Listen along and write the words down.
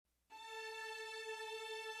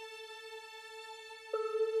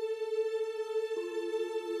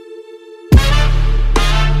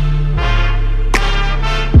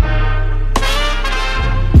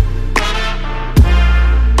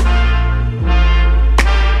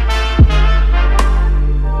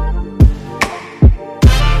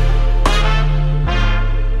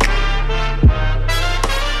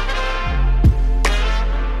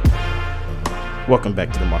Welcome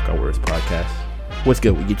back to the Mark Our Words podcast. What's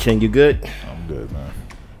good with you, Chin? You good? I'm good, man.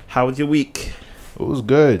 How was your week? It was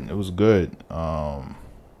good.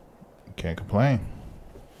 Can't complain.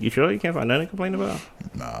 You sure you can't find nothing to complain about?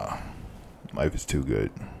 Nah, life is too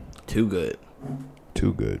good. Too good.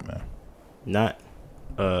 Too good, man. Not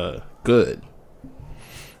good.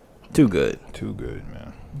 Too good. Too good,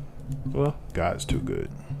 man. Well, God's too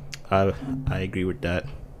good. I agree with that.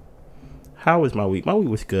 How was my week? My week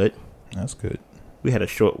was good. That's good. We had a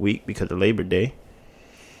short week because of Labor Day.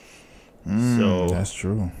 So that's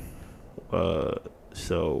true.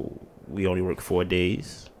 So we only worked 4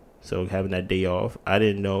 days. So having that day off, I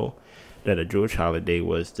didn't know that a Jewish holiday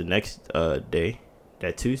was the next day,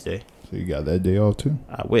 that Tuesday. So you got that day off too?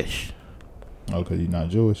 I wish. Oh, because you're not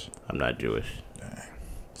Jewish? I'm not Jewish. Dang.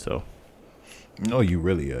 So. You know you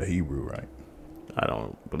really a Hebrew, right? I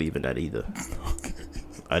don't believe in that either.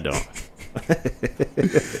 I don't.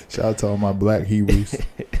 Shout out to all my black Hebrews.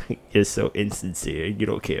 You're so insincere. You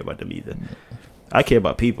don't care about them either. I care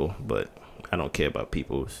about people, but I don't care about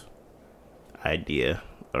people's idea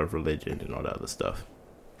of religion and all that other stuff.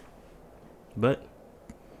 But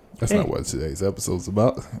that's not what today's episode's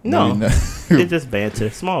about. No, it's just banter,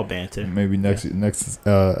 small banter. Maybe next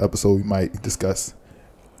episode we might discuss: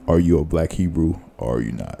 are you a black Hebrew or are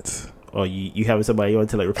you not? Or you having somebody on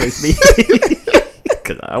to like replace me?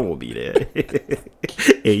 Because I won't be there.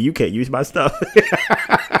 And you can't use my stuff.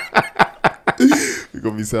 You're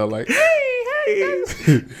gonna be sound like hey.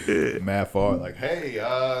 Mad far like hey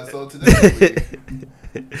so today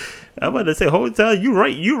I'm about to say whole time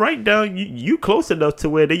you write down you close enough to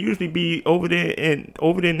where they usually be over there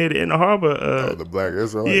near the inner harbor the black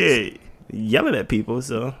Israelites, yeah, yelling at people.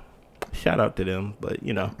 So shout out to them, but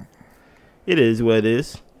you know it is what it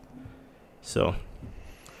is. So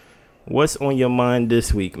what's on your mind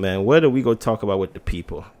this week, man? What are we gonna talk about with the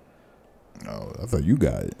people? Oh, I thought you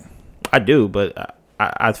got it. I do, but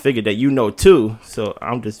I figured that you know too, so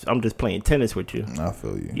I'm just playing tennis with you. I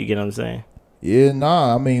feel you. You get what I'm saying? Yeah,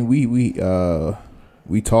 nah. I mean, we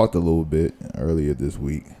talked a little bit earlier this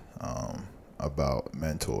week about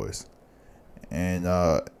mentors, and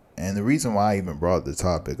the reason why I even brought the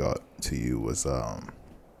topic up to you was I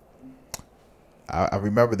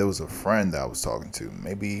remember there was a friend that I was talking to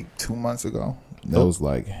maybe 2 months ago. That was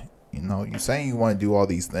like, you saying you want to do all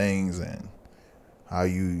these things and how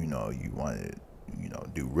you want to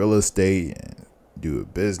do real estate and do a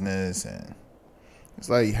business, and it's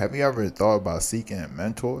like, have you ever thought about seeking a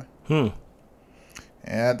mentor? And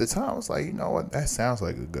at the time I was like, you know what, that sounds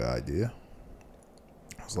like a good idea.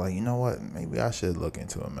 I was like, you know what, maybe I should look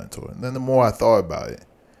into a mentor. And then the more I thought about it,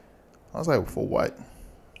 I was like, for what?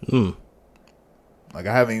 Like,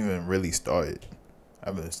 I haven't even really started. I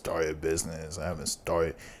haven't started a business. I haven't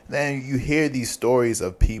started. Then you hear these stories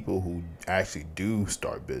of people who actually do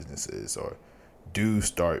start businesses or do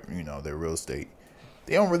start, their real estate.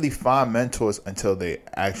 They don't really find mentors until they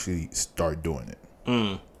actually start doing it.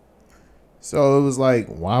 So it was like,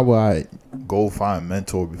 why would I go find a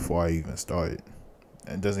mentor before I even started?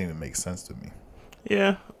 It doesn't even make sense to me.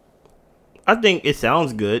 Yeah. I think it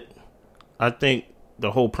sounds good. I think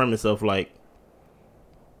the whole premise of like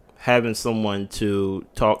having someone to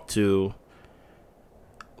talk to.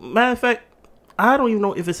 Matter of fact, I don't even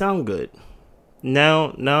know if it sounds good.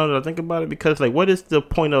 Now that I think about it, because like, what is the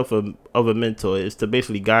point of a mentor? Is to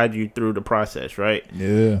basically guide you through the process, right?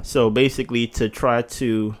 Yeah. So basically, to try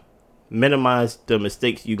to minimize the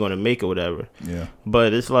mistakes you're gonna make or whatever. Yeah.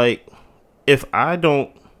 But it's like, if I don't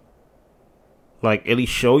like at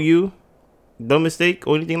least show you the mistake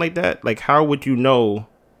or anything like that, like how would you know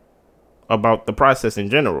about the process in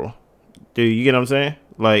general? Do you get what I'm saying?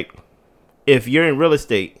 Like, if you're in real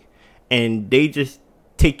estate and they just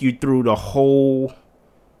take you through the whole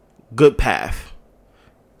good path,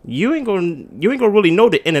 you ain't gonna really know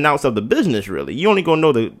the in and outs of the business. Really, you only gonna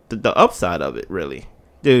know the upside of it. Really,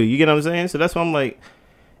 dude. You get what I'm saying? So that's why I'm like,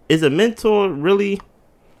 is a mentor really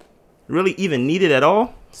even needed at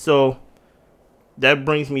all? So that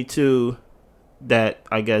brings me to that,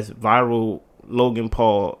 I guess, viral Logan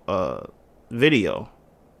Paul video,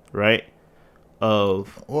 right?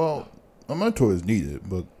 Well, a mentor is needed,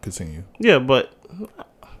 but continue. Yeah, but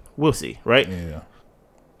we'll see, right? Yeah.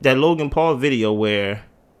 That Logan Paul video where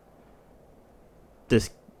this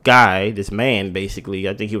man, basically,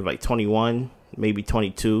 I think he was like 21, maybe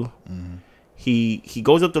 22. Mm-hmm. He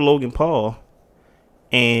goes up to Logan Paul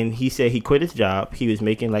and he said he quit his job. He was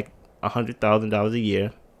making like $100,000 a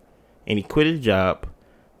year, and he quit his job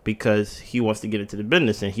because he wants to get into the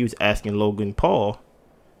business, and he was asking Logan Paul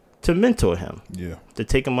to mentor him, to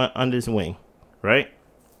take him under his wing, right?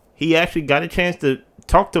 He actually got a chance to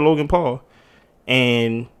talk to Logan Paul,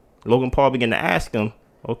 And Logan Paul began to ask him,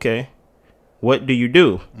 okay, what do you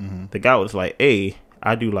do? The guy was like, hey,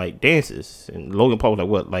 I do like dances. And Logan Paul was like,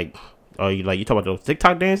 what? Like, are you talking about those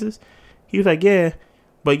TikTok dances? He was like, yeah,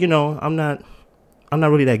 but I'm not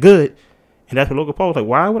really that good. And that's when Logan Paul was like,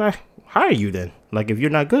 why would I hire you then? Like, if you're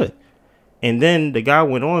not good. And then the guy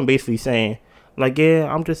went on basically saying, like,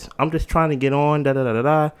 yeah, I'm just trying to get on, da da da da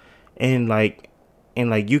da. And like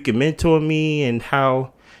you can mentor me, and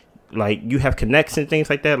how like you have connects and things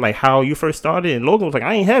like that, like how you first started. And Logan was like,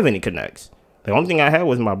 I ain't have any connects. The only thing I had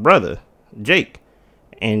was my brother, Jake.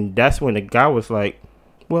 And that's when the guy was like,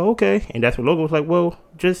 well, okay. And that's when Logan was like, well,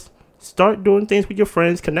 just start doing things with your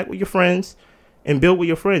friends, connect with your friends, and build with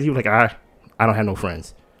your friends. He was like, I don't have no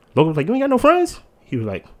friends. Logan was like, you ain't got no friends? He was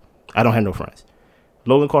like, I don't have no friends.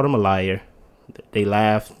 Logan called him a liar. They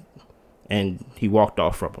laughed, and he walked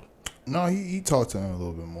off from him. No, he talked to him a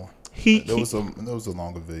little bit more. There was a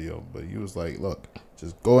longer video, but he was like, look,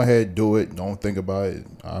 just go ahead, do it. Don't think about it.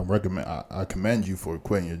 I commend you for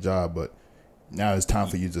quitting your job, but now it's time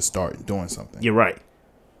for you to start doing something. You're right.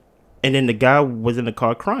 And then the guy was in the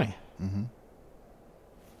car crying.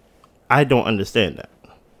 I don't understand that.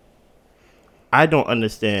 I don't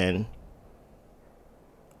understand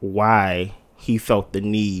why he felt the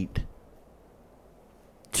need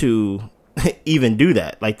to even do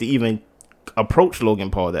that, like to even approach Logan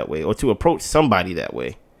Paul that way, or to approach somebody that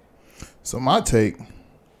way. So my take,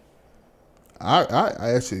 I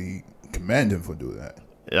actually commend him for doing that.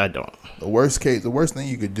 I don't. The worst thing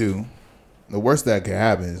you could do, the worst that could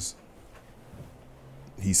happen is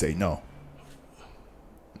he say no.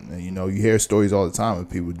 And, you hear stories all the time of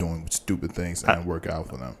people doing stupid things and work out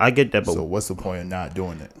for them. I get that, but so what's the point of not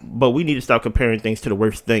doing it? But we need to stop comparing things to the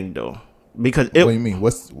worst thing, though, because what do you mean?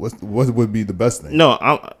 What would be the best thing?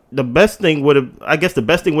 No, the best thing would have. I guess the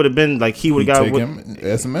best thing would have been like he would have got him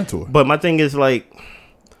as a mentor. But my thing is like,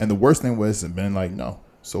 and the worst thing would have been like no.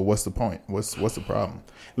 So what's the point? What's the problem?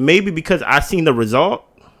 Maybe because I seen the result,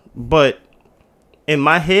 but in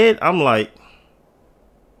my head I'm like,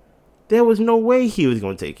 there was no way he was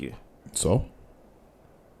going to take you. So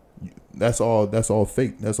that's all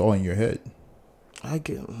fake. That's all in your head. I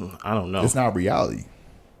don't know. It's not reality.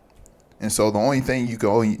 And so the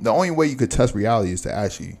only way you could test reality is to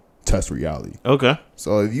actually test reality. Okay.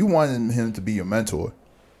 So if you wanted him to be your mentor,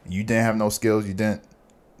 you didn't have no skills, the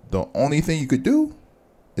only thing you could do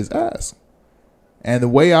is ask. And the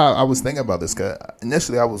way I was thinking about this, cause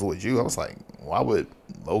initially I was with you, I was like, why would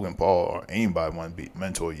Logan Paul or anybody want to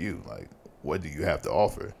mentor you? Like, what do you have to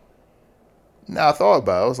offer? Now I thought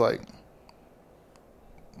about it, I was like,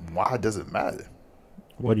 why does it matter?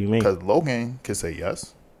 What do you mean? Because Logan can say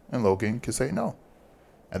yes, and Logan can say no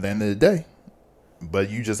at the end of the day.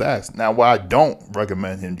 But you just asked. Now, what I don't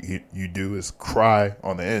recommend you do is cry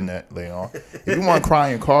on the internet later on. If you want to cry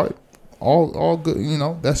in your car, all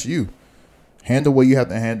good. That's you. Handle what you have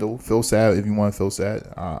to handle. Feel sad if you want to feel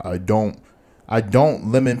sad. I don't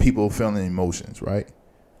limit people feeling emotions, right?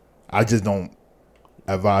 I just don't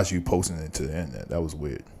advise you posting it to the internet. That was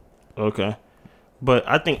weird. Okay. But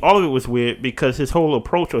I think all of it was weird because his whole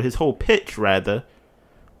approach, or his whole pitch rather,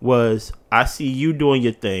 was, I see you doing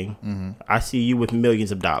your thing. Mm-hmm. I see you with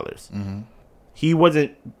millions of dollars. Mm-hmm. He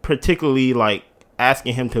wasn't particularly like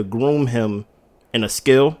asking him to groom him in a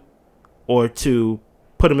skill or to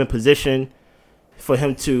put him in position for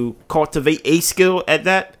him to cultivate a skill at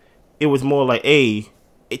that. It was more like,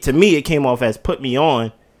 to me, it came off as put me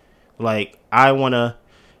on. Like, I want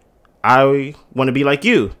to be like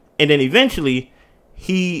you. And then eventually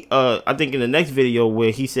he, I think in the next video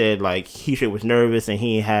where he said like he was nervous and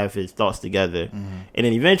he didn't have his thoughts together. Mm-hmm. And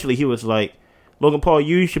then eventually he was like, Logan Paul,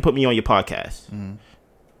 you should put me on your podcast. Mm-hmm.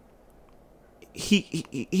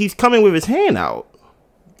 He's coming with his hand out.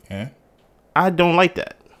 Yeah. I don't like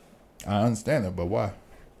that. I understand that, but why?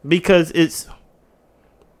 Because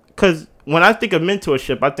when I think of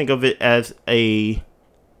mentorship, I think of it as I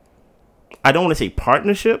don't want to say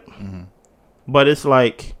partnership, mm-hmm. but it's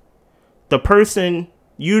like the person,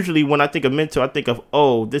 usually when I think of mentor, I think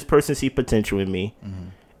of, this person sees potential in me, mm-hmm.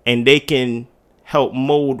 and they can help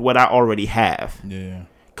mold what I already have. Yeah.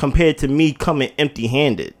 Compared to me coming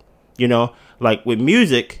empty-handed, like with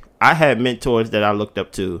music, I had mentors that I looked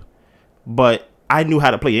up to, but I knew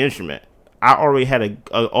how to play the instrument. I already had a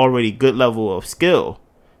already good level of skill,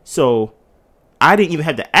 so I didn't even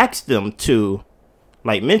have to ask them to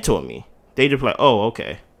like mentor me. They just like,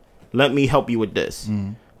 okay, let me help you with this.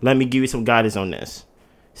 Mm. Let me give you some guidance on this.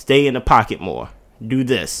 Stay in the pocket more. Do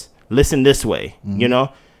this. Listen this way.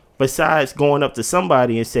 Mm. Besides going up to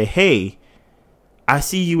somebody and say, hey, I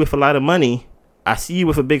see you with a lot of money. I see you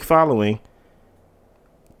with a big following.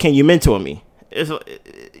 Can you mentor me?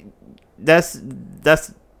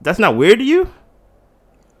 that's not weird to you?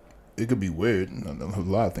 It could be weird. A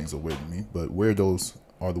lot of things are weird to me, but weirdos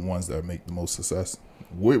are the ones that make the most success.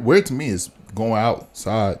 Weird to me is going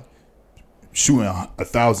outside, shooting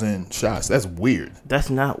 1,000 shots. That's weird. That's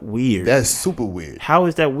not weird. That's super weird. How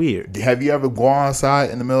is that weird? Have you ever gone outside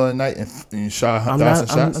in the middle of the night and shot 1,000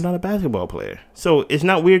 shots? I'm not a basketball player, so it's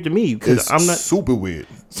not weird to me because I'm not super weird.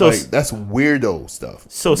 So like, that's weirdo stuff.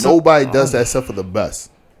 So nobody does that stuff for the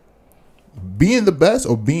best. Being the best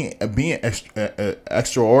or being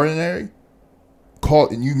extraordinary,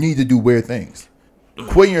 you need to do weird things.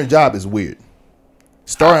 Quitting your job is weird.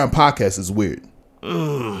 Starting a podcast is weird.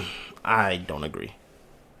 I don't agree.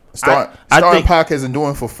 Starting a podcast and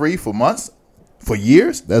doing it for free for months, for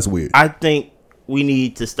years, that's weird. I think we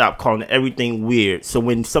need to stop calling everything weird. So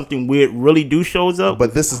when something weird really shows up.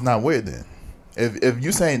 But this is not weird then. If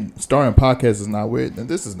you're saying starting a podcast is not weird, then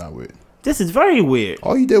this is not weird. This is very weird.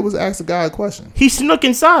 All you did was ask the guy a question. He snuck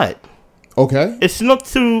inside. Okay. It snuck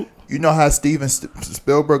to... You know how Steven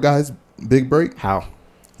Spielberg got his big break? How?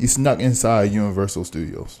 He snuck inside Universal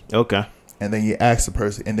Studios. Okay. And then he asked the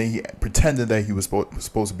person, and then he pretended that he was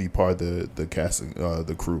supposed to be part of the casting,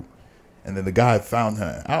 the crew. And then the guy found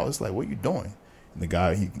him out. It's like, what are you doing? And the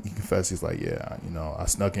guy, he confessed, he's like, yeah, I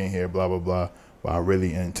snuck in here, blah, blah, blah. But I'm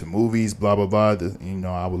really into movies, blah, blah, blah.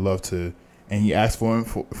 I would love to. And he asked for him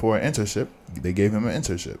for an internship. They gave him an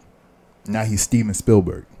internship. Now he's Steven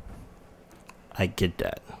Spielberg. I get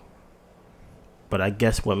that. But I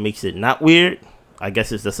guess what makes it not weird, I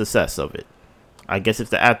guess it's the success of it. I guess it's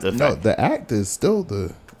the after effect. No, the act is still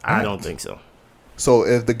the act. I don't think so. So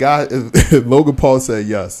if Logan Paul said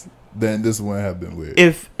yes, then this wouldn't have been weird.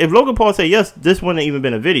 If Logan Paul said yes, this wouldn't have even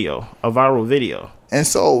been a viral video. And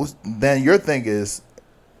so then your thing is,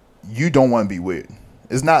 you don't want to be weird.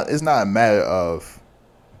 It's not a matter of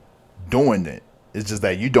doing it. It's just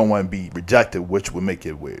that you don't want to be rejected, which would make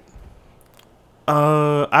it weird.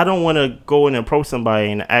 I don't want to go and approach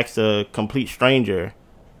somebody and ask a complete stranger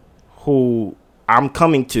who I'm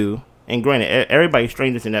coming to. And granted, everybody's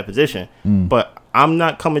strangers in that position. But I'm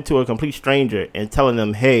not coming to a complete stranger and telling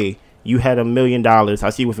them, hey, you had $1 million. I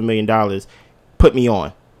see you with $1 million. Put me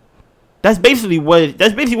on. That's basically what he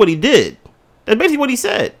did. That's basically what he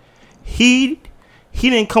said. He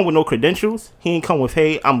didn't come with no credentials. He didn't come with,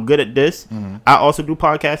 hey, I'm good at this. I also do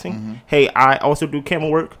podcasting. Hey, I also do camera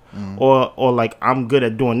work. Or like, I'm good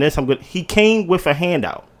at doing this. I'm good. He came with a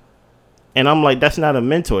handout. And I'm like, that's not a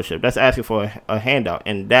mentorship. That's asking for a handout.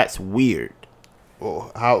 And that's weird.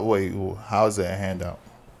 Well, how is that a handout?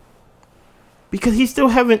 Because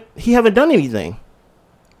he haven't done anything.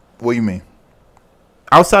 What do you mean?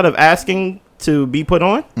 Outside of asking to be put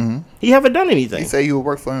on, he haven't done anything. He said you would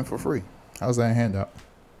work for him for free. How's that a handout?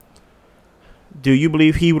 Do you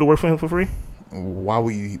believe he would have worked for him for free? Why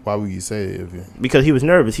would you say it? Because he was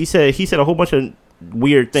nervous. He said a whole bunch of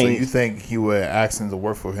weird things. So you think he would ask him to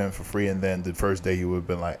work for him for free, and then the first day he would have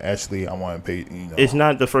been like, actually, I want to pay. It's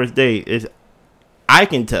not the first day. I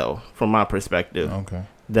can tell from my perspective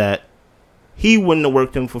that he wouldn't have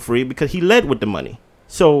worked him for free because he led with the money.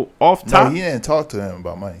 So off top, no, he didn't talk to him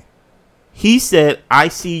about money. He said, "I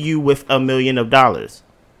see you with $1 million."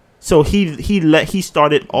 So he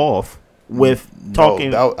started off with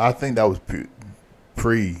talking. I think that was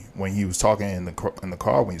pre when he was talking in the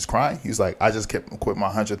car when he was crying. He was like, "I just quit my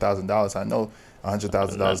 $100,000. I know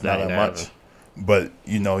 $100,000 is not that much." But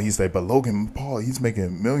he's like, but Logan Paul, he's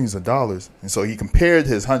making millions of dollars, and so he compared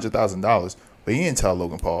his $100,000. But he didn't tell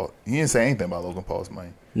Logan Paul. He didn't say anything about Logan Paul's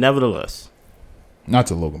money. Nevertheless, not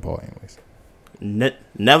to Logan Paul, anyways.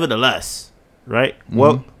 Nevertheless, right?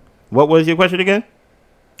 What was your question again?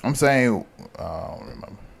 I'm saying, I don't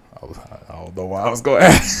remember. I don't know why I was going to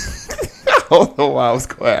ask. I don't know why I was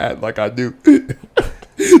going to act like I do.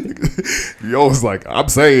 You always like, I'm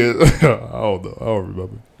saying. I don't know. I don't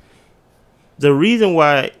remember. The reason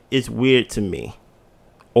why it's weird to me,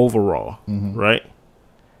 overall, right,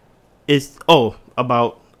 is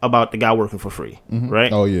about the guy working for free,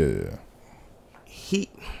 right? Oh yeah.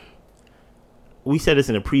 We said this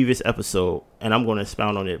in a previous episode, and I'm going to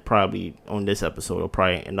expound on it probably on this episode or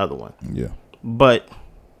probably another one. Yeah. But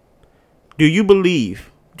do you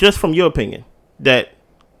believe, just from your opinion, that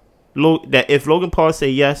if Logan Paul say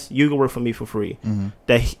yes, you can work for me for free,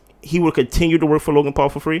 that he would continue to work for Logan Paul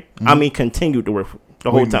for free? I mean, continue to work the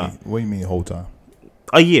whole time. What do you mean whole time?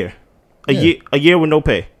 A year. A year with no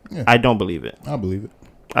pay. Yeah. I don't believe it. I believe it.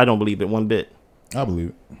 I don't believe it one bit. I believe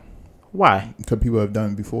it. Why? Because people have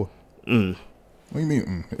done it before. What do you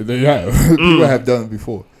mean? They have. People have done it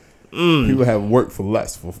before. People have worked for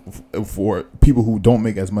less for people who don't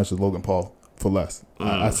make as much as Logan Paul for less.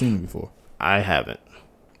 I've seen it before. I haven't.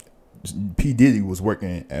 P. Diddy was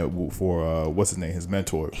working for what's his name, his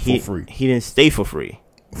mentor, for free. He didn't stay for free.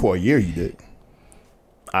 For a year, he did.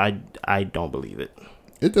 I don't believe it.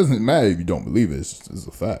 It doesn't matter if you don't believe it. It's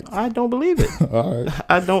a fact. I don't believe it. All right.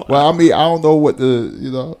 I don't. Well, I mean, I don't know what I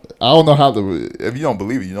don't know how to. If you don't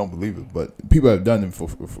believe it, you don't believe it. But people have done it for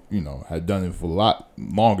had done it for a lot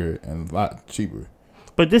longer and a lot cheaper.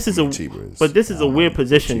 But this is a weird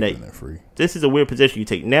position this is a weird position you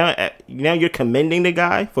take. Now you're commending the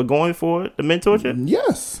guy for going for the mentorship?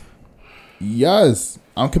 Yes.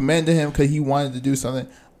 I'm commending him because he wanted to do something.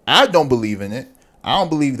 I don't believe in it. I don't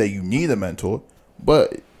believe that you need a mentor.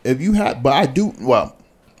 But I do. Well,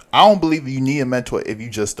 I don't believe you need a mentor if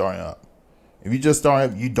you just starting up. If you just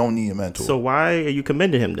starting up, you don't need a mentor. So why are you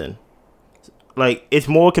commending him then? Like, it's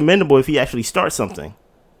more commendable if he actually starts something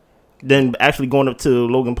than actually going up to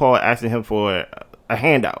Logan Paul asking him for a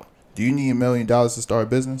handout. Do you need $1 million to start a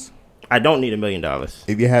business? I don't need $1 million.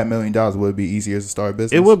 If you had $1 million, would it be easier to start a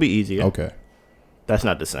business? It would be easier. Okay. That's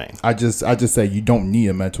not the same. I just say you don't need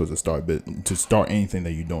a mentor to start anything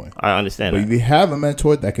that you're doing. I understand but that. If you have a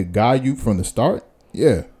mentor that could guide you from the start,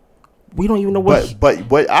 yeah. We don't even know what. But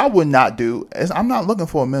what I would not do is I'm not looking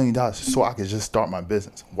for $1 million so I could just start my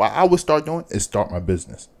business. What I would start doing is start my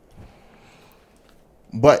business.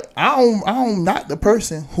 But I'm not the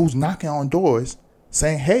person who's knocking on doors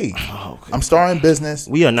saying, "Hey, I'm starting a business."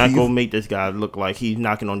 We are not gonna make this guy look like he's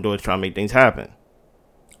knocking on doors trying to make things happen.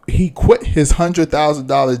 He quit his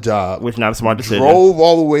 $100,000 job, which not a smart decision. Drove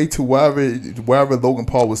all the way to wherever Logan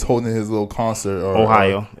Paul was holding his little concert.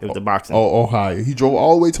 Ohio, it was the boxing. Oh, Ohio. He drove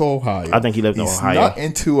all the way to Ohio. I think he lived in Ohio. He snuck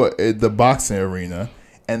into the boxing arena,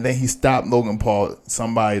 and then he stopped Logan Paul,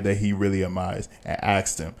 somebody that he really admires, and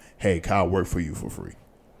asked him, "Hey, can I work for you for free?"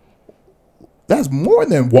 That's more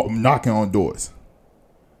than knocking on doors.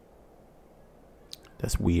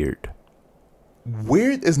 That's weird.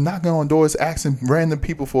 Weird is knocking on doors, asking random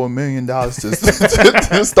people for $1 million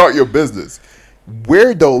to start your business.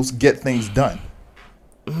 Weirdos get things done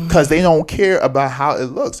because they don't care about how it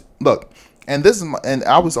looks. Look, and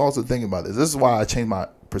I was also thinking about this. This is why I changed my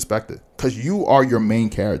perspective, because you are your main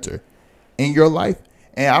character in your life.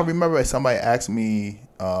 And I remember somebody asked me,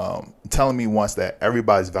 telling me once that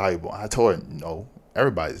everybody's valuable. I told her, no,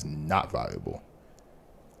 everybody's not valuable.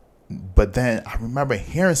 But then I remember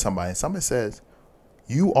hearing somebody says,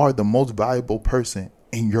 you are the most valuable person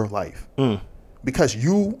in your life because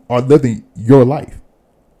you are living your life.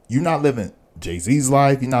 You're not living Jay-Z's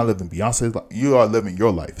life. You're not living Beyonce's life. You are living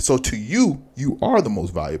your life. So to you, you are the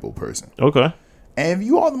most valuable person. Okay. And if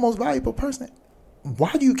you are the most valuable person,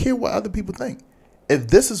 why do you care what other people think? If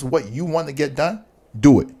this is what you want to get done,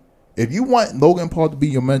 do it. If you want Logan Paul to be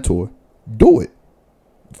your mentor, do it.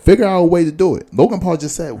 Figure out a way to do it. Logan Paul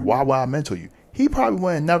just said, why would I mentor you? He probably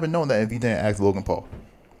would have never known that if he didn't ask Logan Paul.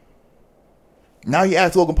 Now he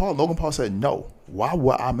asked Logan Paul. Logan Paul said, no. Why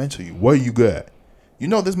would I mentor you? What are you good at? You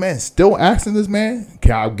know, this man still asking this man,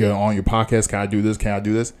 can I get on your podcast? Can I do this? Can I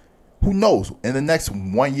do this? Who knows? In the next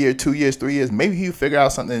 1 year, 2 years, 3 years, maybe he'll figure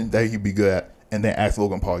out something that he'd be good at and then ask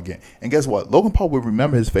Logan Paul again. And guess what? Logan Paul will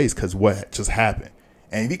remember his face because what just happened.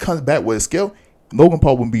 And if he comes back with a skill, Logan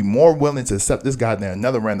Paul would be more willing to accept this guy than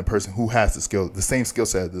another random person who has the same skill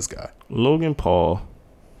set as this guy. Logan Paul,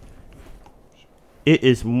 it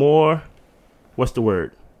is more, what's the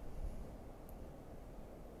word?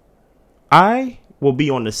 I will be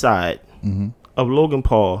on the side of Logan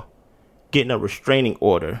Paul getting a restraining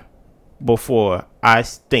order before I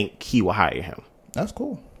think he will hire him. That's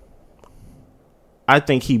cool. I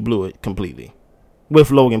think he blew it completely.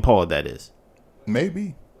 With Logan Paul, that is.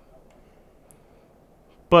 Maybe.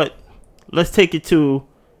 But let's take it to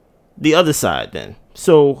the other side then.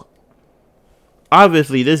 So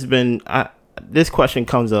obviously this question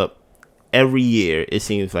comes up every year, it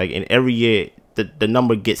seems like, and every year the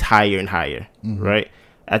number gets higher and higher, right?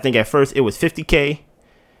 I think at first it was 50K.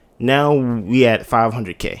 Now we at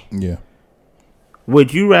 500K. Yeah.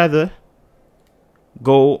 Would you rather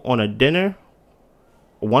go on a dinner,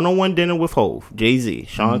 one-on-one dinner with Hov, Jay-Z,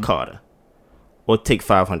 Sean Carter, or take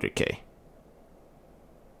 500K?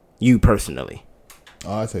 You personally.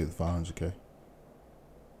 Oh, I take the 500K.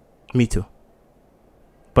 Me too.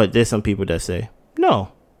 But there's some people that say,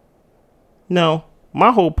 no.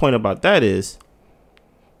 My whole point about that is,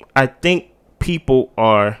 I think people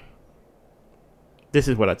are, this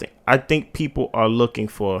is what I think. I think people are looking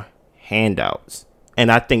for handouts.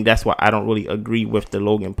 And I think that's why I don't really agree with the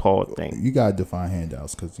Logan Paul thing. You got to define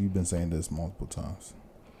handouts because you've been saying this multiple times.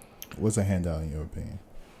 What's a handout in your opinion?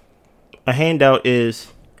 A handout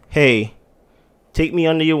is, hey, take me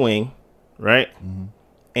under your wing, right?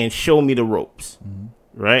 And show me the ropes,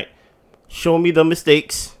 right? show me the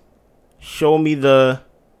mistakes, show me the,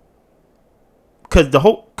 cause the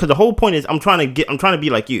whole point is I'm trying to be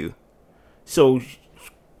like you, so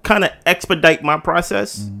kind of expedite my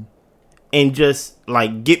process and just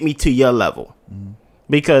like get me to your level,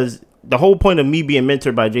 because the whole point of me being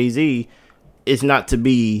mentored by Jay-Z is not to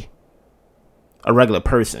be a regular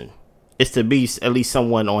person. It's to be at least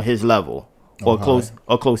someone on his level or close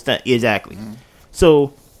to exactly.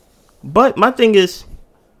 So, but my thing is,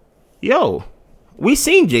 yo, we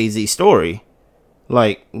seen Jay-Z's story.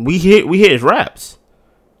 Like we hear his raps.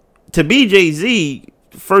 To be Jay-Z,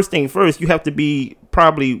 first thing first, you have to be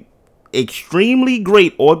probably extremely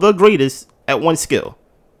great or the greatest at one skill.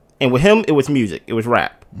 And with him, it was music. It was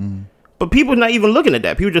rap. But people not even looking at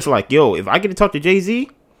that. People just like, yo, if I get to talk to Jay-Z,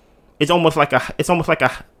 it's almost like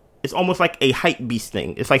a hype beast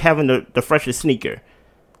thing. It's like having the freshest sneaker.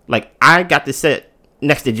 Like, I got to sit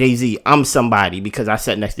next to Jay-Z. I'm somebody because I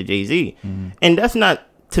sat next to Jay-Z. And that's not,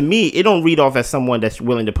 to me, it don't read off as someone that's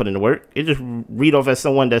willing to put in the work. It just read off as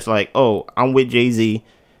someone that's like, oh, I'm with Jay-Z,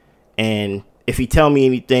 and if he tell me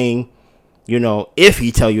anything, you know, if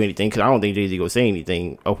he tell you anything, because I don't think Jay-Z gonna say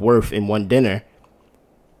anything of worth in one dinner,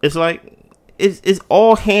 it's like, it's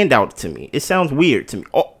all handout to me. It sounds weird to me.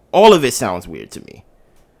 All of it sounds weird to me.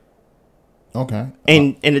 Okay.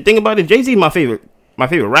 And the thing about it, Jay-Z is my favorite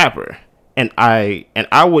rapper, and I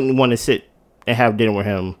wouldn't want to sit and have dinner with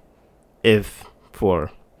him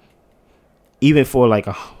even for like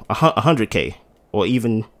a 100K or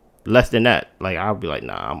even less than that. Like, I'll be like,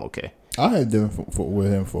 nah, I'm okay. I had dinner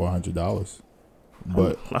with him for $100,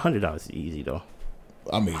 but $100 is easy though.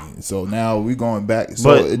 I mean, so now we going back.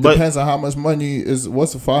 So it depends on how much money is.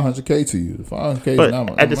 What's the $500K to you? The $500K is not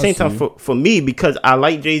much. At the same time, for me, because I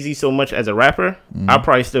like Jay-Z so much as a rapper, I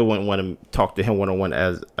probably still wouldn't want to talk to him one-on-one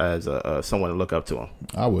as someone to look up to him.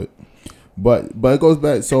 I would, but it goes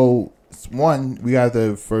back. So one, we got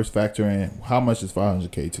to first factor in how much is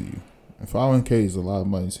 $500K to you. And $500K is a lot of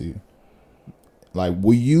money to you. Like,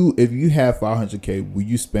 will you, if you have $500K, will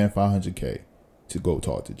you spend $500K to go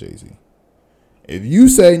talk to Jay-Z? If you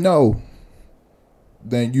say no,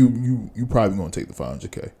 then you probably gonna take the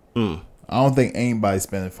 $500K. I don't think anybody's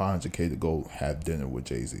spending $500K to go have dinner with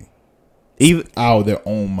Jay-Z, even out of their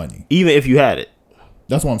own money. Even if you had it,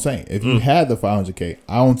 that's what I'm saying. If you had the $500K,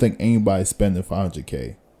 I don't think anybody's spending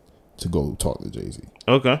 $500K to go talk to Jay-Z.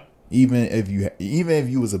 Okay. Even if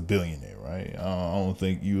you was a billionaire, right? I don't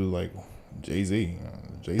think you was like Jay-Z.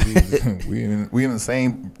 Jay-Z, we in the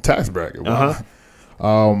same tax bracket.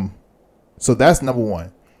 So that's number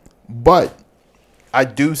one. But I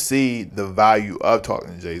do see the value of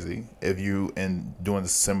talking to Jay-Z if you and doing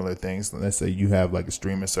similar things. Let's say you have like a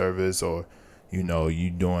streaming service, or you know, you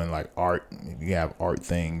doing like art. You have art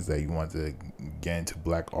things that you want to get into,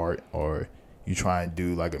 black art, or you try and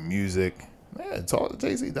do like a music. Yeah, talk to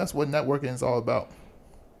Jay-Z. That's what networking is all about.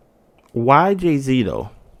 Why Jay-Z though?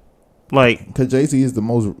 Like, because Jay-Z is the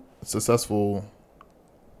most successful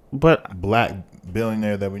black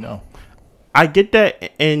billionaire that we know. I get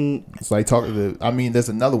that, and it's like talking to. I mean, there's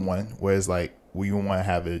another one where it's like, will you want to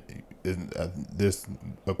have it? There's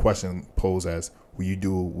a question posed as, will you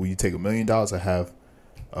take $1 million to have,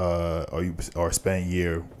 or spend a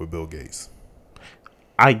year with Bill Gates?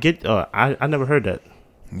 I get. I never heard that.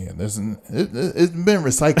 Yeah, it's been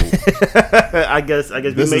recycled. I guess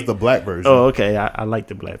this is the black version. Oh, okay. I like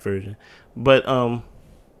the black version, but I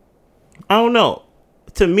don't know.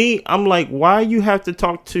 To me, I'm like, why you have to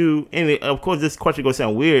talk to? And of course, this question gonna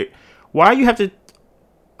sound weird. Why you have to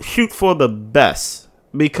shoot for the best?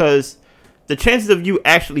 Because the chances of you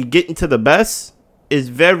actually getting to the best is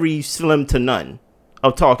very slim to none.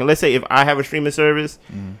 Of talking. Let's say if I have a streaming service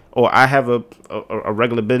or I have a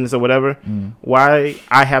regular business or whatever, why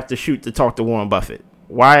I have to shoot to talk to Warren Buffett?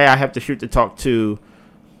 Why I have to shoot to talk to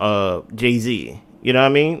Jay-Z? You know what I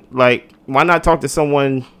mean? Like, why not talk to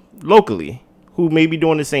someone locally who may be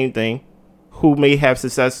doing the same thing, who may have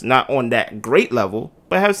success not on that great level,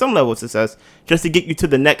 but have some level of success just to get you to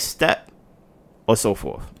the next step or so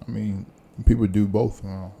forth? I mean, people do both.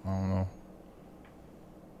 I don't know.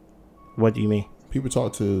 What do you mean? People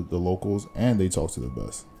talk to the locals and they talk to the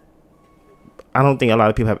best. I don't think a lot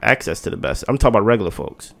of people have access to the best. I'm talking about regular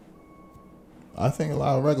folks. I think a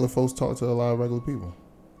lot of regular folks talk to a lot of regular people.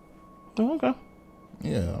 Oh, okay.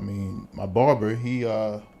 Yeah, I mean, my barber, he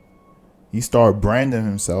started branding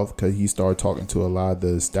himself because he started talking to a lot of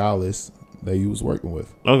the stylists that he was working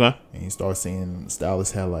with. Okay. And he started seeing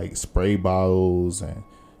stylists had like spray bottles and,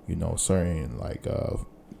 you know, certain like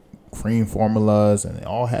cream formulas, and they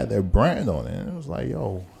all had their brand on it. And it was like,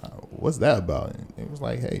 yo, what's that about? And it was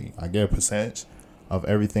like, hey, I get a percentage of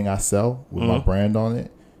everything I sell with my brand on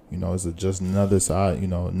it. You know, it's just another side, you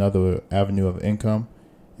know, another avenue of income.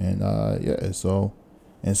 And so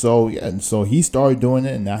he started doing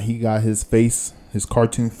it, and now he got his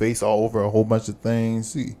cartoon face all over a whole bunch of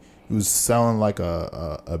things. He was selling like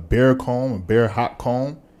a bear comb, a bear hot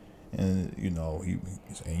comb, and you know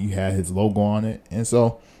he had his logo on it, and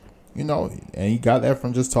so you know, and he got that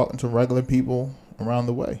from just talking to regular people around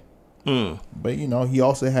the way. But you know, he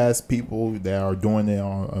also has people that are doing it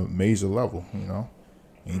on a major level. You know,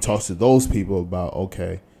 and he talks to those people about,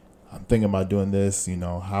 okay, I'm thinking about doing this. You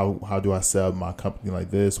know, how do I sell my company like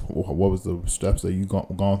this? What was the steps that you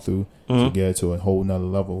gone through to get to a whole nother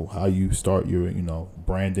level? How you start your, you know,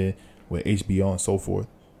 branding with HBO and so forth.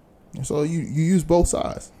 And so you use both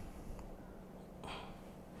sides.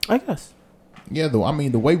 I guess. Yeah, I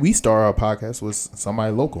mean, the way we started our podcast was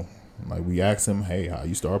somebody local. Like, we asked him, hey, how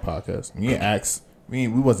you start a podcast? We didn't ask, we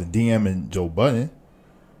wasn't DMing Joe Budden,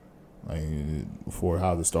 like, for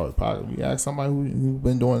how to start a podcast. We asked somebody who's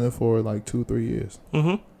been doing it for like 2-3 years.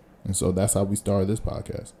 And so that's how we started this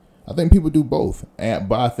podcast. I think people do both.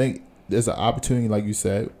 But I think there's an opportunity, like you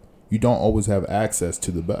said, you don't always have access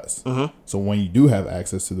to the best. So when you do have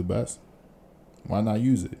access to the best, why not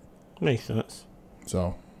use it? Makes sense.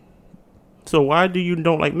 So why do you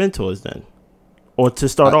don't like mentors then? Or to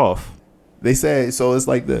start off? They say, so it's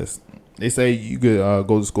like this. They say you could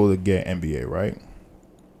go to school to get an MBA, right?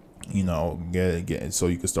 You know, get so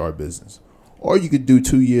you could start a business. Or you could do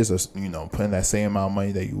 2 years of, you know, putting that same amount of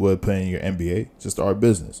money that you would put in your MBA to start a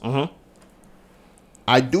business.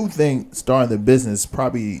 I do think starting the business is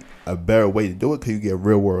probably a better way to do it because you get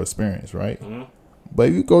real world experience, right? But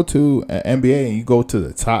if you go to an MBA and you go to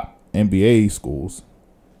the top MBA schools,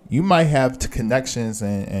 you might have connections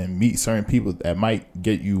and meet certain people that might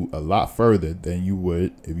get you a lot further than you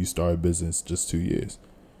would if you start a business just 2 years.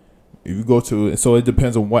 If you go to, so it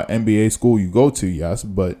depends on what MBA school you go to, yes,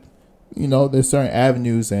 but you know, there's certain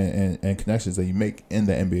avenues and connections that you make in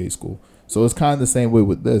the MBA school. So it's kind of the same way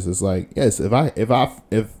with this. It's like, yes, if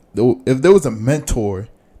there was a mentor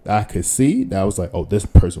that I could see that was like, oh, this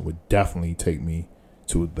person would definitely take me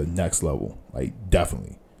to the next level, like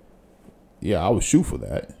definitely. Yeah, I would shoot for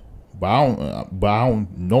that. But I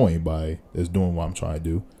don't know anybody that's doing what I'm trying to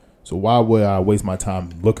do. So why would I waste my time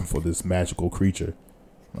looking for this magical creature?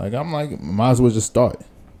 Like, I'm like, might as well just start.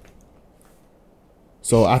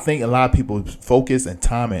 So I think a lot of people's focus and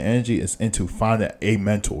time and energy is into finding a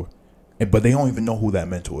mentor, but they don't even know who that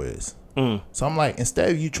mentor is. So I'm like, instead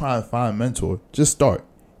of you trying to find a mentor, just start.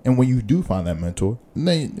 And when you do find that mentor,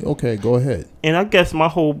 then okay, go ahead. And I guess my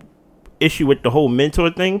whole issue with the whole mentor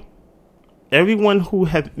thing, everyone who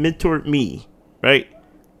has mentored me, right?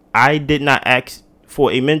 I did not ask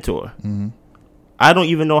for a mentor. I don't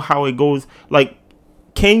even know how it goes. Like,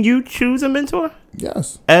 can you choose a mentor?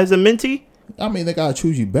 Yes. As a mentee? I mean, they gotta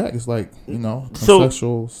choose you back. It's like, you know,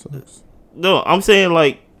 sexual sex. No, I'm saying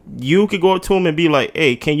like you could go up to them and be like,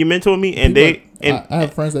 "Hey, can you mentor me?" And I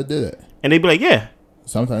have friends that did it, and they be like, "Yeah."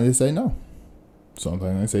 Sometimes they say no.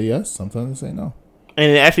 Sometimes they say yes. Sometimes they say no.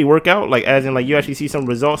 And it actually work out, like as in like you actually see some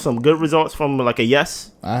results, some good results from like a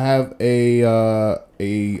yes. I have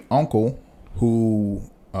a uncle who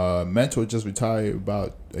mentor just retired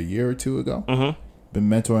about a year or two ago. Been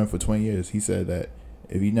mentoring for 20 years. He said that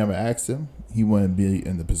if you never asked him, he wouldn't be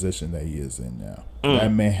in the position that he is in now.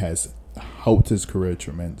 That man has helped his career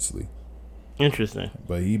tremendously. Interesting.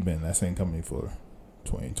 But he's been in that same company for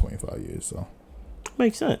 20, 25 years. So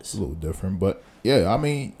makes sense. It's a little different. But yeah, I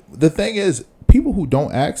mean, the thing is, people who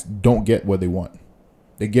don't ask don't get what they want.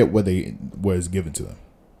 They get what is given to them.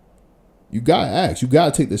 You gotta ask. You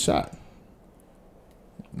gotta take the shot.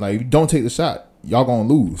 Like, if you don't take the shot, y'all gonna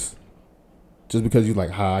lose. Just because you're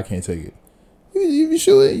like, I can't take it. If you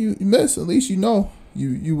shoot it, you miss. At least you know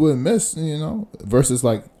you wouldn't miss, you know. Versus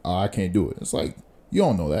like, I can't do it. It's like, you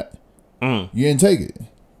don't know that. You didn't take it.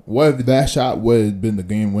 What if that shot would have been the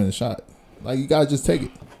game-winning shot? Like, you gotta just take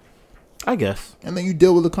it. I guess. And then you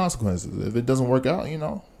deal with the consequences. If it doesn't work out, you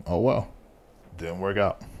know, oh well, didn't work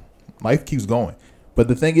out. Life keeps going. But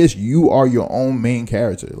the thing is, you are your own main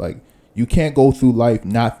character. Like, you can't go through life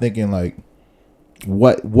not thinking like,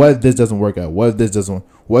 what if this doesn't work out? What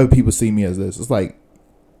if people see me as this? It's like,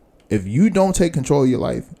 if you don't take control of your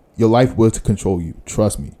life will control you.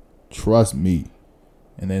 Trust me.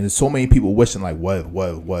 And then there's so many people wishing like, what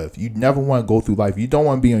if? You never want to go through life. You don't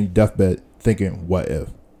want to be on your deathbed thinking, what if?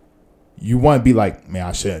 You want to be like, man,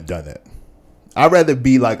 I shouldn't have done that. I'd rather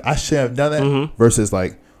be like, I shouldn't have done that versus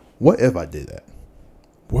like, what if I did that?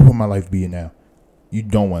 What would my life be now? You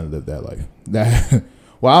don't want to live that life.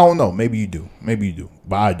 Well, I don't know. Maybe you do.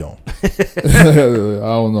 But I don't. I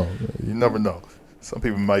don't know. You never know. Some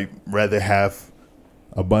people might rather have,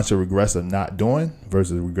 a bunch of regrets of not doing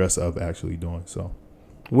versus regrets of actually doing. So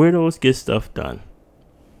weirdos get stuff done.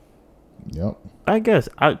 Yep. I guess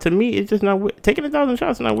to me it's just not weird. Taking 1,000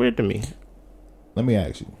 shots is not weird to me. Let me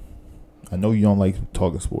ask you. I know you don't like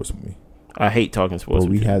talking sports with me. I hate talking sports.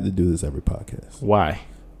 But we had to do this every podcast. Why?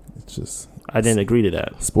 It's just I didn't agree to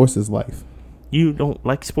that. Sports is life. You don't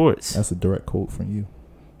like sports. That's a direct quote from you.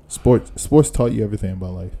 Sports taught you everything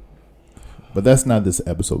about life. But that's not this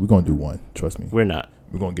episode. We're gonna do one. Trust me. We're not.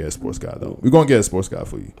 We're gonna get a sports guy though. We're gonna get a sports guy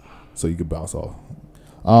for you, so you can bounce off.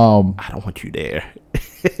 I don't want you there.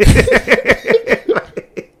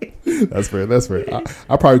 That's fair. That's fair.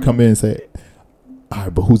 I'll probably come in and say, all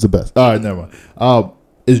right, but who's the best? All right, never mind.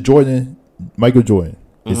 Is Michael Jordan,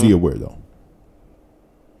 is he a weirdo?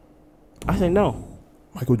 I say no.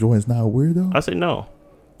 Michael Jordan's not a weirdo? I say no.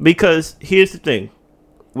 Because here's the thing.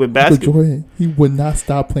 With Michael basketball, Jordan, he would not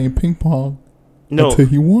stop playing ping pong no, until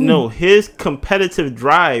he won. No, his competitive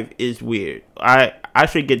drive is weird. I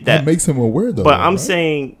should get that. That makes him a weirdo. But I'm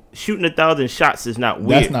saying shooting 1,000 shots is not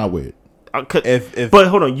weird. That's not weird. But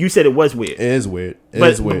hold on, you said it was weird. It is weird. It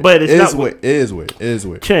is weird. But it's not weird. It is weird. It is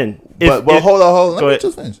weird. Chin. But hold on. Let me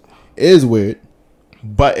just finish. It is weird.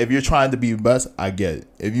 But if you're trying to be the best, I get it.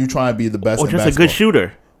 If you're trying to be the best, or just a good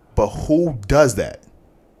shooter. But who does that?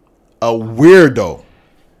 A weirdo.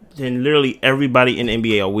 Then literally everybody in the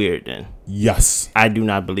NBA are weird. Then yes, I do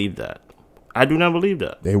not believe that.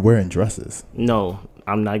 They're wearing dresses. No,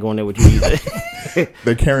 I'm not going there with you either.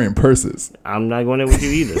 They're carrying purses. I'm not going there with you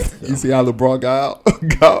either. So. You see how LeBron got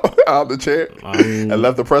out of the chair and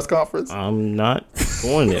left the press conference? I'm not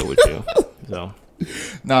going there with you. So,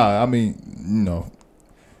 nah, I mean,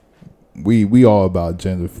 we all about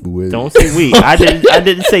gender fluidity. Don't say we. I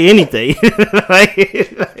didn't say anything.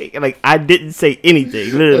 like I didn't say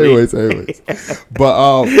anything. Literally. Anyways.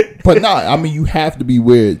 But nah, I mean, you have to be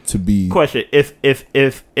weird to be. Question: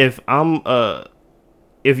 If I'm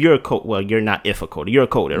if you're a code, well, you're not if a coder. You're a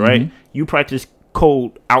coder, right? Mm-hmm. You practice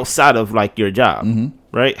code outside of like your job,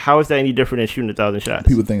 right? How is that any different than shooting 1,000 shots?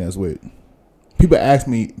 People think that's weird.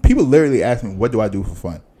 People literally ask me, what do I do for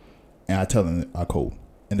fun? And I tell them I code.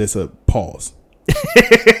 And there's a pause.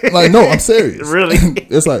 Like, no, I'm serious. Really?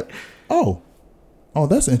 It's like, oh,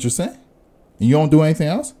 that's interesting. And you don't do anything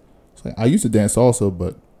else? It's like, I used to dance salsa,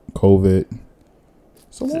 but COVID.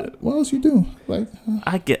 So what else you do? Like,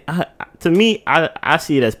 to me, I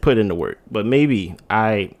see it as put in the work, but maybe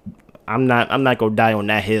I'm not gonna die on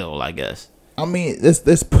that hill, I guess. I mean,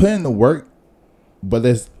 there's put in the work, but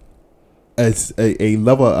there's a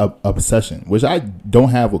level of obsession, which I don't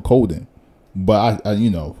have with coding. But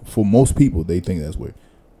I for most people, they think that's weird.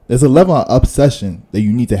 There's a level of obsession that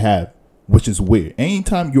you need to have, which is weird.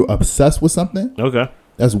 Anytime you're obsessed with something, okay,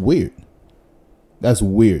 that's weird. That's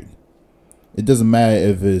weird. It doesn't matter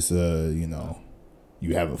if it's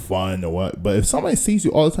you having fun or what. But if somebody sees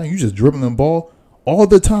you all the time, you just dribbling the ball all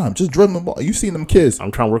the time, just dribbling the ball. You seen them kids?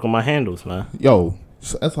 I'm trying to work on my handles, man. Yo,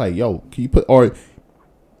 so that's like, can you put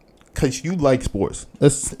because you like sports?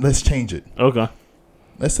 Let's change it. Okay.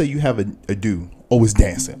 Let's say you have a dude always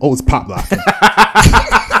dancing, always pop locking.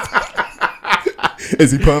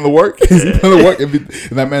 Is he putting the work? If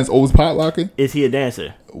that man's always pop locking? Is he a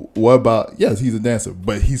dancer? What about, yes, he's a dancer,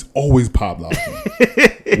 but he's always pop locking.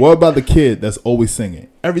 What about the kid that's always singing?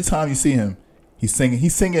 Every time you see him, he's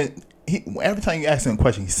singing. Every time you ask him a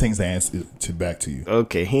question, he sings the answer back to you.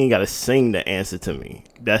 Okay, he ain't got to sing the answer to me.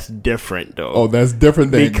 That's different, though. Oh, that's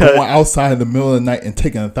different than going outside in the middle of the night and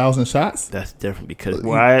taking 1,000 shots? That's different because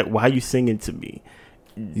why are you singing to me?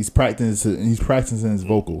 He's practicing his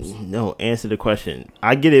vocals. No, answer the question.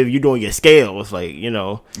 I get it if you're doing your scales, like,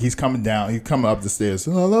 He's coming down. He's coming up the stairs.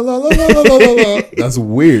 La, la, la, la, la, la, la. That's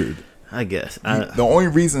weird. I guess. The only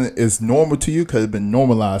reason it's normal to you because it's been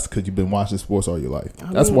normalized because you've been watching sports all your life.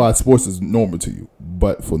 That's why sports is normal to you.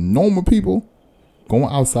 But for normal people,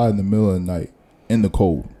 going outside in the middle of the night in the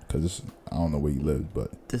cold, because I don't know where you live,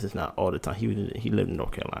 but this is not all the time. He lived in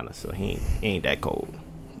North Carolina, so he ain't that cold.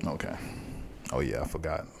 Okay. Oh yeah, I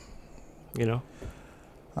forgot.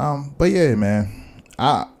 But yeah, man,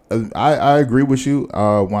 I agree with you.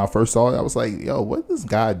 When I first saw it, I was like, yo, what is this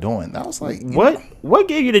guy doing? I was like, what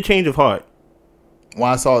gave you the change of heart? When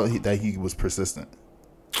I saw that he was persistent.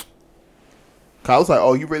 I was like,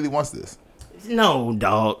 oh, he really wants this. No,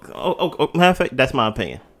 dog. Matter of fact, that's my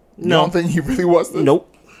opinion. No. You don't think he really wants this?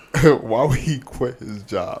 Nope. Why would he quit his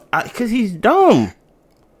job? Because he's dumb.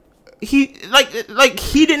 He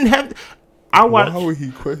he didn't have. Why would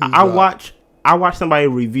he quit his job? I watched somebody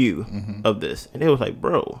review of this, and they was like,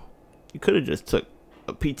 "Bro, you could have just took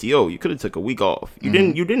a PTO. You could have took a week off. You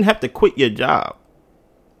didn't have to quit your job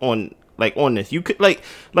on like on this. You could like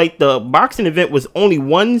the boxing event was only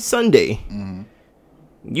one Sunday. Mm-hmm.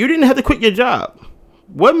 You didn't have to quit your job.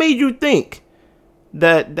 What made you think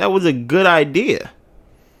that was a good idea?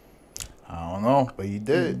 I don't know, but you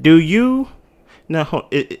did. Do you now?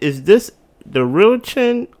 Is this the real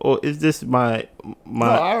Chin, or is this my? No,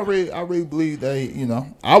 I really believe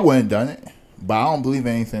that I wouldn't done it, but I don't believe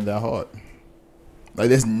anything that hard. Like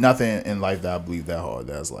there's nothing in life that I believe that hard.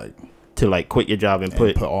 That's like to like quit your job and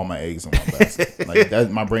put all my eggs in my basket. Like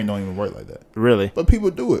that, my brain don't even work like that. Really? But people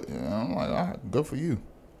do it. I'm like, good for you.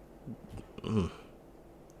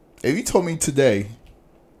 If you told me today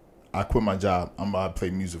I quit my job, I'm about to play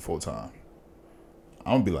music full time,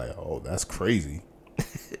 I'm gonna be like, oh, that's crazy.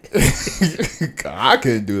 I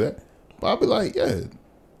couldn't do that. But I'll be like, yeah,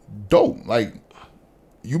 dope. Like,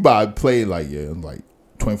 you about to play like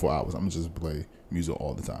 24 hours. I'm gonna just play music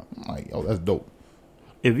all the time. I'm like, oh, that's dope.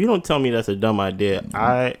 If you don't tell me that's a dumb idea,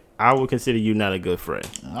 I would consider you not a good friend.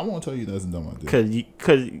 I won't tell you that's a dumb idea.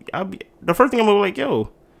 Cause the first thing I'm gonna be like,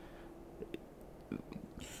 yo,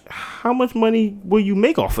 how much money will you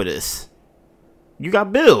make off of this? You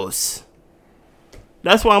got bills.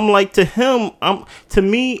 That's why I'm like, to him, I'm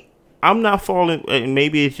not falling, and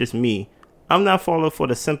maybe it's just me, I'm not falling for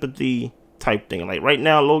the sympathy type thing. Like right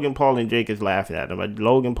now, Logan Paul and Jake is laughing at him. Like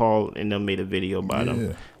Logan Paul and them made a video about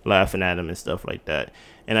him laughing at him and stuff like that.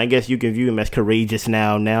 And I guess you can view him as courageous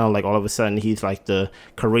now. Now, like all of a sudden, he's like the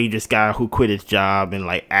courageous guy who quit his job and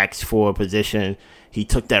like asked for a position. He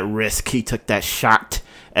took that risk. He took that shot,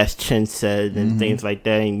 as Chin said, and things like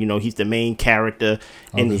that. And he's the main character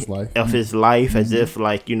of his life. As if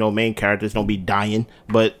like main characters don't be dying.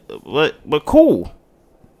 But cool.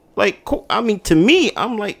 Like cool. I mean, to me,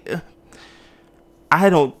 I'm like, I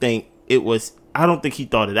don't think he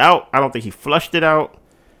thought it out. I don't think he flushed it out.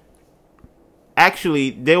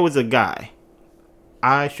 Actually, there was a guy.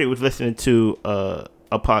 I straight was listening to a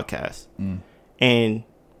podcast, and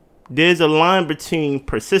there's a line between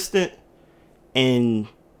persistent and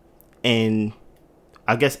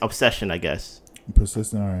I guess obsession. I guess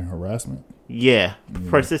persistent or harassment. Yeah,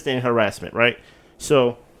 persistent and harassment. Right.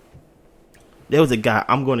 So there was a guy.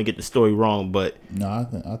 I'm going to get the story wrong, but no, I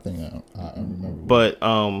think I remember. But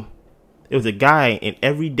it was a guy, and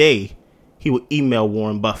every day he would email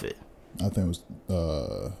Warren Buffett. I think it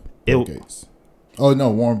was Bill Gates. Oh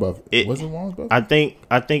no, Warren Buffett. Was it Warren Buffett? I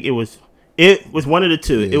think it was one of the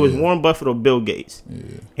two. It was Warren Buffett or Bill Gates.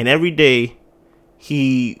 Yeah. And every day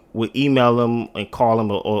he would email him and call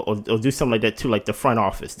him or do something like that to like the front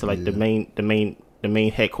office, to like the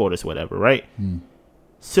main headquarters, whatever, right?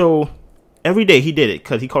 So every day he did it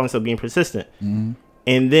because he called himself being persistent. And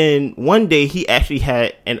then one day he actually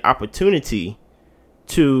had an opportunity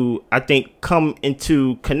to, I think, come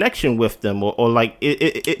into connection with them or like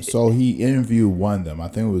it. So he interviewed one of them. I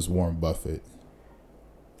think it was Warren Buffett.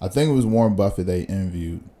 They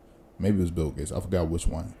interviewed. Maybe it was Bill Gates. I forgot which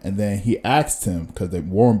one. And then he asked him, because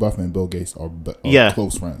Warren Buffett and Bill Gates are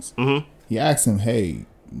close friends. He asked him, hey,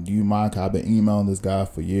 do you mind? Cause I've been emailing this guy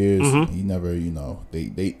for years. He never,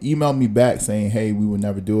 they emailed me back saying, hey, we would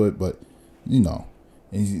never do it, but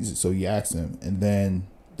And so he asked him, and then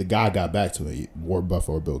the guy got back to it, Warren Buffett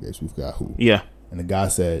or Bill Gates, we forgot who. Yeah. And the guy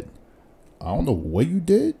said, I don't know what you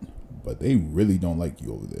did, but they really don't like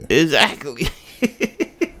you over there. Exactly.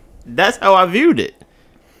 That's how I viewed it.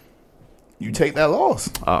 You take that loss.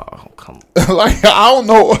 Oh, come on. Like, I don't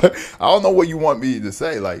know what you want me to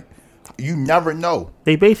say. Like, you never know.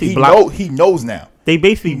 They basically he knows now. They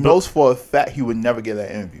basically knows for a fact he would never get that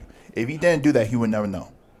interview. If he didn't do that, he would never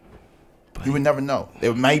know. You would never know.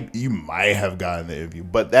 You might have gotten the interview,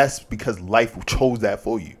 but that's because life chose that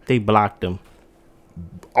for you. They blocked him.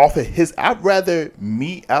 Off of I'd rather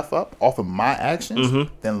me F up off of my actions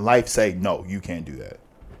than life say, no, you can't do that.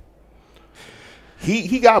 He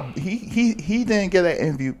didn't get that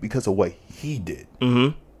interview because of what he did.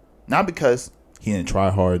 Not because he didn't try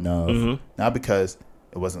hard enough. Not because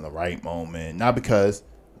it wasn't the right moment. Not because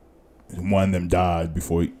one of them died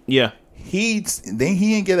before he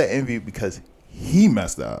didn't get an interview because he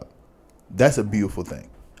messed up. That's a beautiful thing.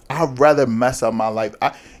 I'd rather mess up my life.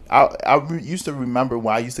 I used to remember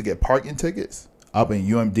when I used to get parking tickets up in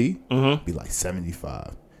UMD, be like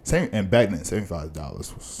 $75. And back then,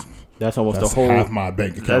 $75 was that's the whole half my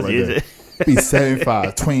bank account right there. Be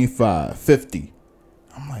 75, 25, 50.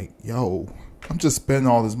 I'm like, yo, I'm just spending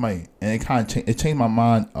all this money, and it kind of changed my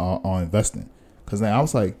mind on investing, because then I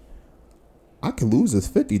was like, I could lose this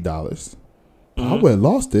 $50. I would have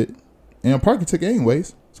lost it in a parking ticket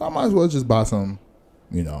anyways, so I might as well just buy some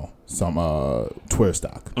Twitter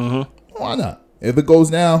stock. Why not? If it goes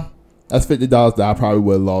down, that's $50 that I probably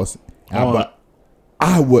would have lost.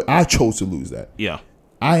 I chose to lose that. Yeah.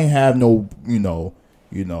 I ain't have no,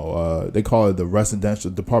 they call it the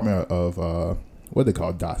residential department of what they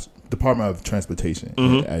call DOTS, Department of Transportation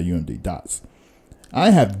at UMD, DOTS. I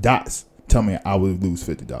ain't have DOTS tell me I would lose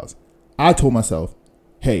 $50. I told myself,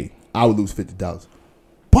 hey, I would lose $50,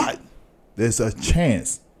 but there's a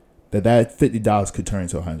chance that $50 could turn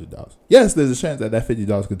into $100. Yes, there's a chance that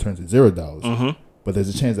 $50 could turn to $0, but there's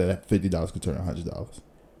a chance that $50 could turn to $100.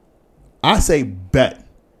 I say bet.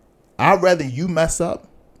 I'd rather you mess up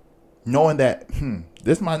knowing that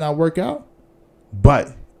this might not work out,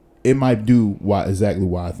 but it might do exactly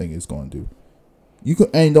what I think it's going to do.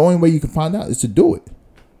 And the only way you can find out is to do it.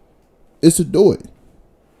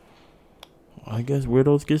 I guess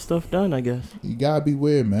weirdos get stuff done, I guess. You gotta be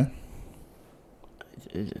weird, man.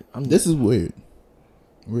 This is weird.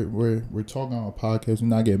 We're talking on a podcast. We're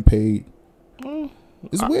not getting paid.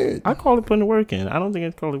 It's weird. I call it putting the work in. I don't think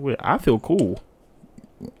it's called it weird. I feel cool.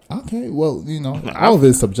 Okay, well, all of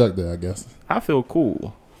it's subjective, I guess. I feel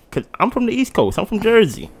cool because I'm from the East Coast. I'm from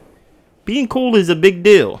Jersey. Being cool is a big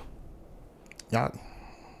deal. Y'all,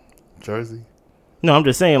 Jersey? No, I'm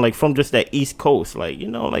just saying, like, from just that East Coast, like,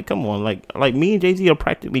 like, come on, like me and Jay-Z are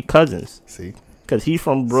practically cousins. See, because he's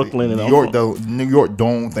from Brooklyn. See, and New York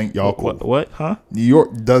don't think y'all cool. What? Huh? New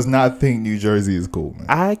York does not think New Jersey is cool, man.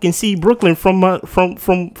 I can see Brooklyn from my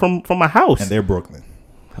house, and they're Brooklyn.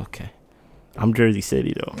 Okay, I'm Jersey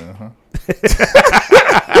City though.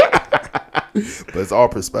 But it's all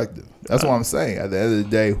perspective. That's what I'm saying. At the end of the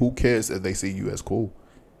day, who cares if they see you as cool?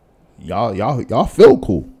 Y'all feel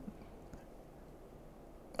cool.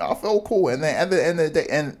 I feel cool. And then at the end of the day,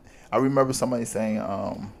 and I remember somebody saying,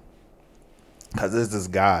 because there's this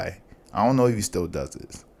guy, I don't know if he still does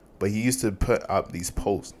this, but he used to put up these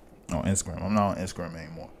posts on Instagram. I'm not on Instagram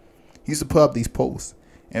anymore. He used to put up these posts,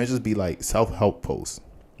 and it would just be like self-help posts.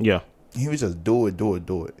 Yeah. He would just do it.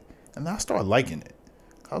 And I started liking it.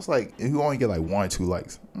 I was like, if you only get like 1 or 2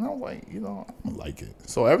 likes. And I was like, I'm going to like it.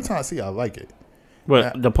 So every time I see it, I like it.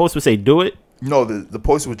 But the post would say, do it? No, the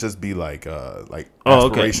post would just be like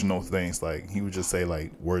aspirational things. Like he would just say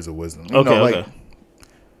like words of wisdom. Okay.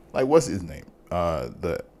 Like what's his name?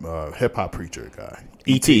 The hip hop preacher guy.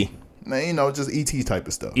 E.T. Just E.T. type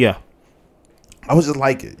of stuff. Yeah. I would just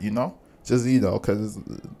like it, just because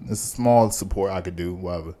it's a small support I could do,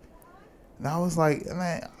 whatever. And I was like,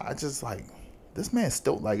 man, I just like this man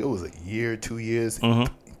still like it was a year, 2 years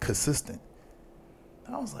consistent.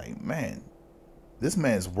 I was like, man, this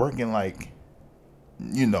man's working like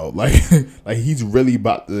like he's really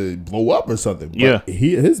about to blow up or something. But yeah,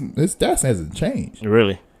 his stats hasn't changed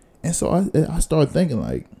really. And so I started thinking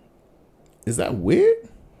like, is that weird?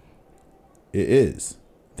 It is.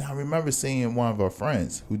 Then I remember seeing one of our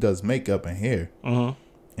friends who does makeup and hair, and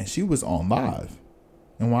she was on live.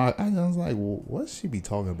 And while I was like, well, what she be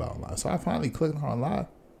talking about live? So I finally clicked on her live.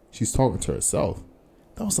 She's talking to herself.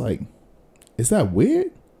 I was like, is that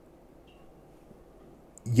weird?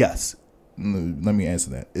 Yes. Let me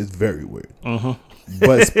answer that. It's very weird.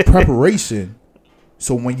 But it's preparation.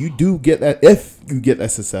 So when you do get that, if you get that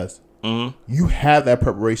success, you have that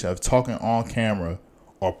preparation of talking on camera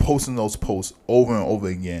or posting those posts over and over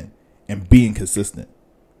again and being consistent.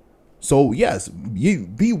 So yes, you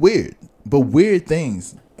be weird, but weird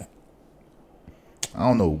things. I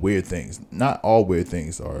don't know, weird things. Not all weird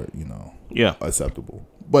things are, acceptable.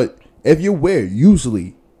 But if you're weird,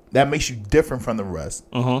 usually that makes you different from the rest.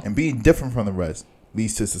 And being different from the rest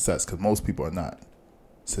leads to success because most people are not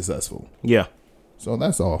successful. Yeah. So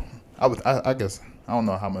that's all. I guess I don't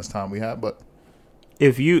know how much time we have, but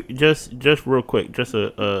if you just real quick,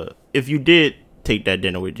 if you did take that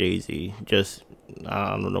dinner with Jay-Z, I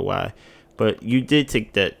don't know why, but you did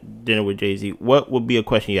take that dinner with Jay-Z, what would be a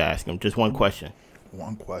question you ask him? Just one question.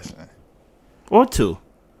 One question. Or two.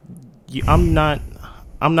 I'm not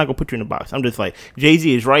gonna put you in a box. I'm just like,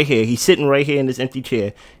 Jay-Z is right here. He's sitting right here in this empty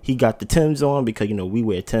chair. He got the Timbs on because we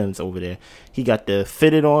wear Timbs over there. He got the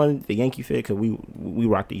fitted on, the Yankee fit, because we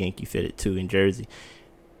rock the Yankee fitted too in Jersey.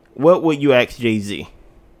 What would you ask Jay-Z?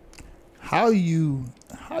 How you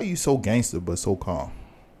so gangster but so calm?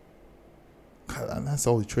 That's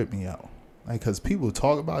always tripped me out. Like, because people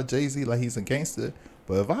talk about Jay-Z like he's a gangster,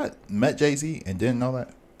 but if I met Jay-Z and didn't know that,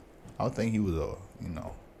 I would think he was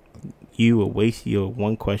You would waste your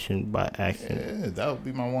one question by asking. Yeah, that would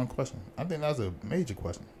be my one question. I think that's a major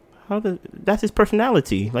question. That's his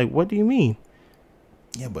personality. Like, what do you mean?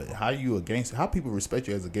 Yeah, but how you a gangster? How people respect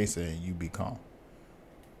you as a gangster and you be calm?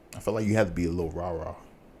 I feel like you have to be a little rah-rah.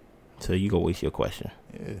 So you go waste your question.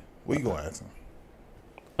 Yeah. What you gonna ask him?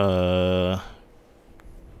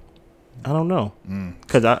 I don't know.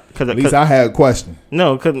 Cause At least I had a question.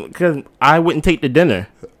 No, cause I wouldn't take the dinner.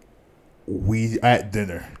 We at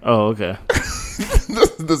dinner. Oh, okay.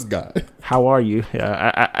 this guy. How are you? This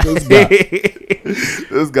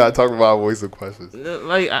guy talking about voice of questions.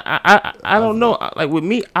 Like I don't know. Like with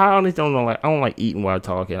me, I honestly don't know. Like I don't like eating while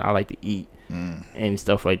talking. I like to eat and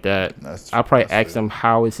stuff like that. I probably ask him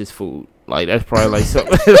how is his food. Like that's probably like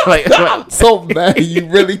something. Like I'm so mad you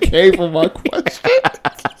really came for my question.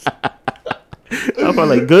 I'm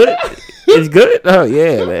probably like good. It's good. Oh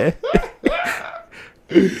yeah, man.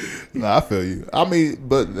 Nah, I feel you. I mean,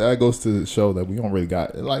 but that goes to show that we don't really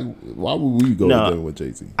got like. Why would we go to dinner with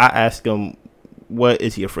Jay-Z? I ask him, what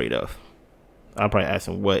is he afraid of? I'll probably ask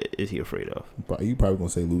him, what is he afraid of? You probably gonna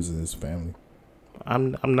say losing his family.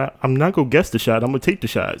 I'm not gonna guess the shot. I'm gonna take the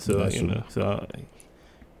shot. So That's you true. know. So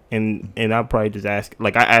and I'll probably just ask.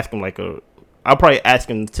 Like I ask him I'll probably ask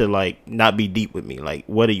him to like not be deep with me. Like,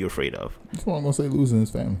 what are you afraid of? That's why I'm gonna say losing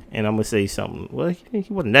his family. And I'm gonna say something. Well, he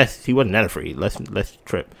wasn't that afraid. Let's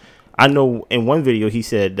trip. I know in one video he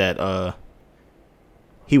said that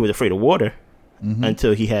he was afraid of water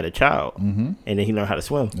until he had a child, and then he learned how to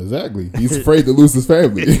swim. Exactly. He's afraid to lose his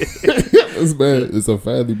family. This man is a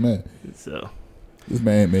family man. So this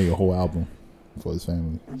man made a whole album for his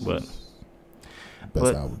family. But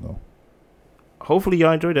best album though. Hopefully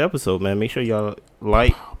y'all enjoyed the episode, man. Make sure y'all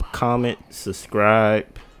like, comment, subscribe,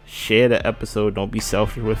 share the episode. Don't be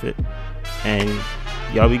selfish with it, and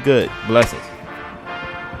y'all be good. Blessings.